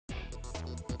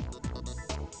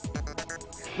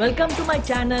Welcome to my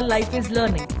channel Life is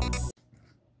Learning.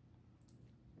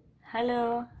 Hello,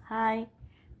 hi.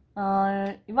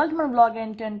 ఇవాళ మన blog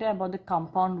ఏంటంటే about the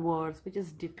compound words which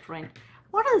is different.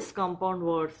 What is compound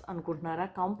words అనుకుంటున్నారా?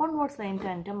 Compound words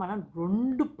ఏంటంటే మనం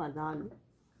రెండు పదాలు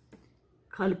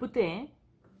కలిపితే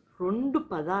రెండు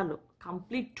పదాలు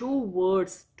కంప్లీట్ టూ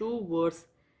వర్డ్స్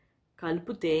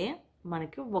కలిపితే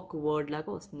మనకి ఒక వర్డ్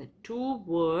లాగా వస్తుంది. Two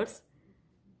words,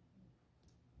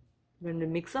 when we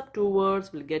mix up two words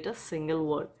we'll get a single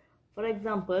word. For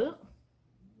example,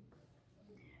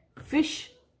 fish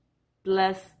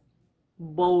plus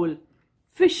bowl,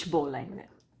 fish bowl అయింది.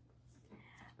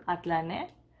 అట్లానే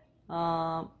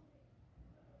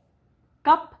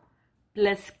cup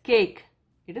plus cake,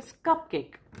 it is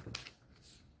cupcake.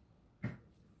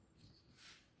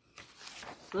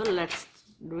 So let's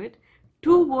do it.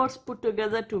 Two words put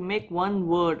together to make one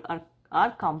word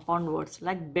are compound words,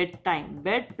 like bedtime.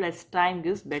 Bed plus time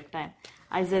gives bedtime.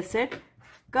 As I said,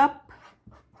 cup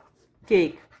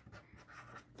cake.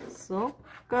 So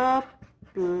cup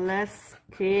plus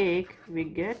cake, we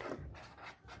get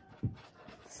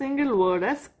single word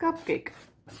as cupcake.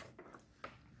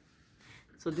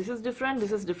 So this is different,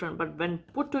 but when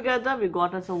put together we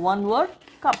got as a one word,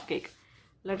 cupcake.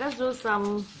 Let us do some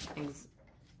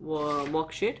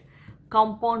worksheet.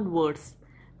 Compound words.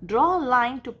 Draw a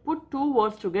line to put two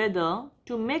words together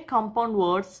to make compound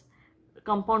words.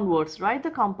 Write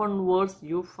the compound words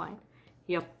you find.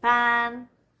 Here, pan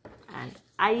and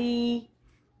eye,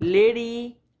 lady,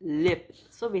 lip.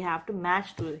 So we have to match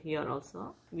to here also.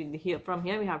 From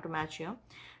here we have to match here.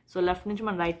 So left nunchi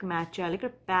man right match cheyali.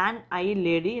 Ikkada pan, eye,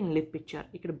 lady and lip picture.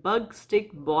 Ikkada bug, stick,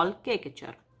 ball, cake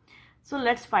picture. So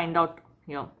let's find out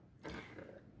here.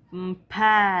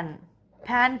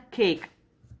 Pancake.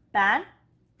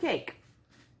 Cake.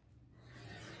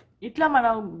 ఇట్లా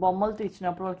మనం బొమ్మలతో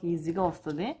ఇచ్చినప్పుడు వాళ్ళకి ఈజీగా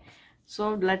వస్తుంది. So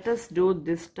let us do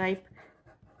this type,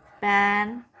 pan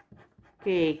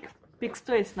cake.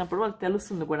 పిక్స్తో ఇచ్చినప్పుడు వాళ్ళకి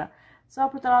తెలుస్తుంది కూడా. సో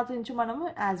అప్పుడు తర్వాత నుంచి మనము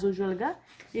యాజ్ యూజువల్గా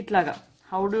ఇట్లాగా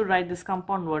how do right this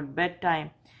compound word, bed time,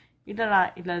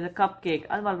 ఇట్లా కప్ కేక్,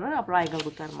 అది వాళ్ళు అప్పుడు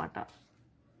రాయగలుగుతారు అనమాట.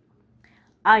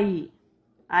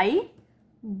 Eye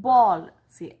ball.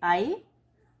 C eye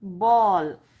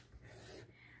ball.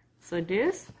 So it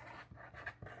is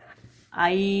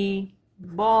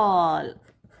eyeball.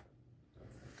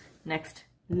 Next,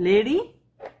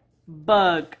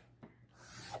 ladybug.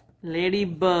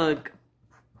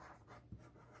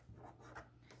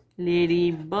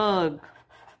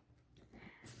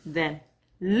 Then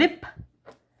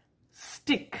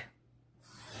lipstick.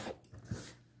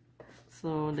 So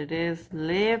that is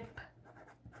lipstick.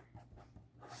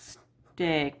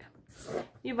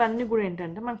 ఇవన్నీ కూడా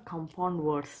ఏంటంటే మన compound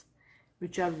words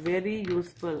which are very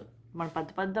useful. మన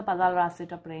పెద్ద పదాలు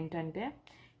రాసేటప్పుడు ఏంటంటే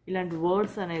ఇలాంటి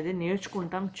వర్డ్స్ అనేది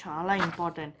నేర్చుకుంటాం, చాలా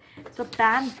ఇంపార్టెంట్. సో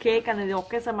ప్యాన్ కేక్ అనేది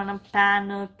ఒకేసారి మనం ప్యాన్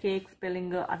కేక్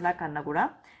స్పెల్లింగ్ అట్లా కన్నా కూడా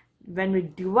when we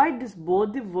divide this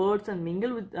both the words and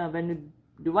mingle with when we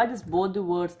divide this both the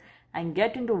words and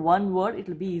get in to one word, it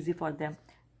will be easy for them.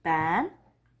 Pan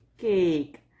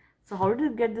cake. So how do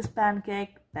you get this pan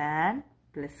cake? Pan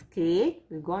plus cake,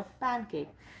 we got pancake.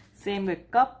 Same with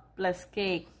cup plus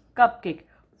cake, cupcake.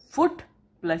 Foot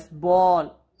plus ball,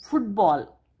 football.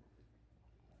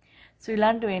 So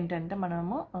ఇలాంటివి ఏంటంటే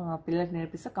మనము పిల్లలకి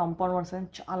నేర్పిస్తే compound words అని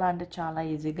చాలా అంటే చాలా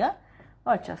ఈజీగా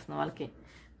వచ్చేస్తున్నాం వాళ్ళకి.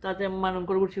 తర్వాత మనం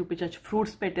కూడా చూపించవచ్చు.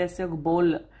 ఫ్రూట్స్ పెట్టేసి ఒక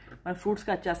బౌల్, మనం ఫ్రూట్స్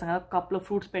కట్ చేస్తాం కదా, కప్లో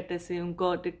ఫ్రూట్స్ పెట్టేసి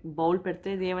ఇంకోటి బౌల్ పెడితే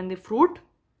ఇది ఏమైంది? ఫ్రూట్.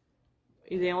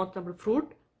 ఇది ఏమవుతున్నప్పుడు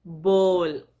ఫ్రూట్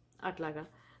బౌల్ అట్లాగా.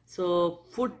 సో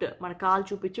ఫుట్ మన కాలు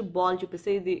చూపించి బాల్ చూపిస్తే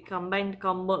ఇది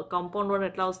కాంపౌండ్ వర్డ్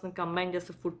ఎట్లా వస్తుంది? కంబైన్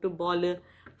చేస్తే ఫుట్ బాల్,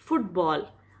 ఫుట్బాల్.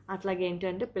 అట్లాగే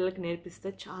ఏంటంటే పిల్లలకి నేర్పిస్తే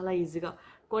చాలా ఈజీగా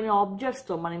కొన్ని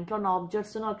ఆబ్జెక్ట్స్తో, మన ఇంట్లో ఉన్న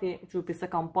ఆబ్జెక్ట్స్తో వాళ్ళకి చూపిస్తే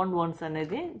కాంపౌండ్ వర్డ్స్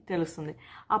అనేది తెలుస్తుంది.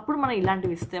 అప్పుడు మనం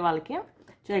ఇలాంటివి ఇస్తే వాళ్ళకి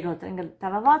చేయగలుగుతాం. ఇంకా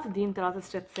దీని తర్వాత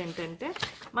స్టెప్స్ ఏంటంటే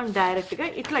మనం డైరెక్ట్గా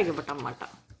ఇట్లా ఇవ్వటం అన్నమాట.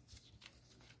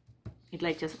 ఇట్లా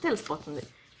ఇచ్చేస్తే తెలిసిపోతుంది.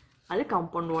 అది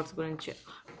కాంపౌండ్ వర్డ్స్ గురించి.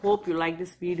 Hope you like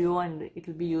this video and it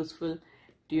will be useful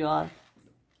to you all.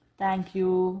 Thank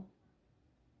you.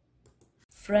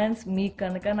 Friends, మీకు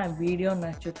కనుక నా వీడియో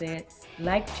నచ్చితే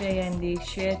లైక్ చేయండి,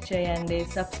 షేర్ చేయండి,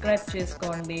 సబ్స్క్రైబ్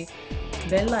చేసుకోండి,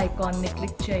 బెల్ ఐకాన్ని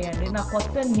క్లిక్ చేయండి. నా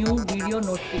కొత్త న్యూ వీడియో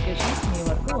నోటిఫికేషన్స్ మీ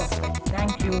వరకు వస్తాయి.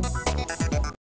 Thank you.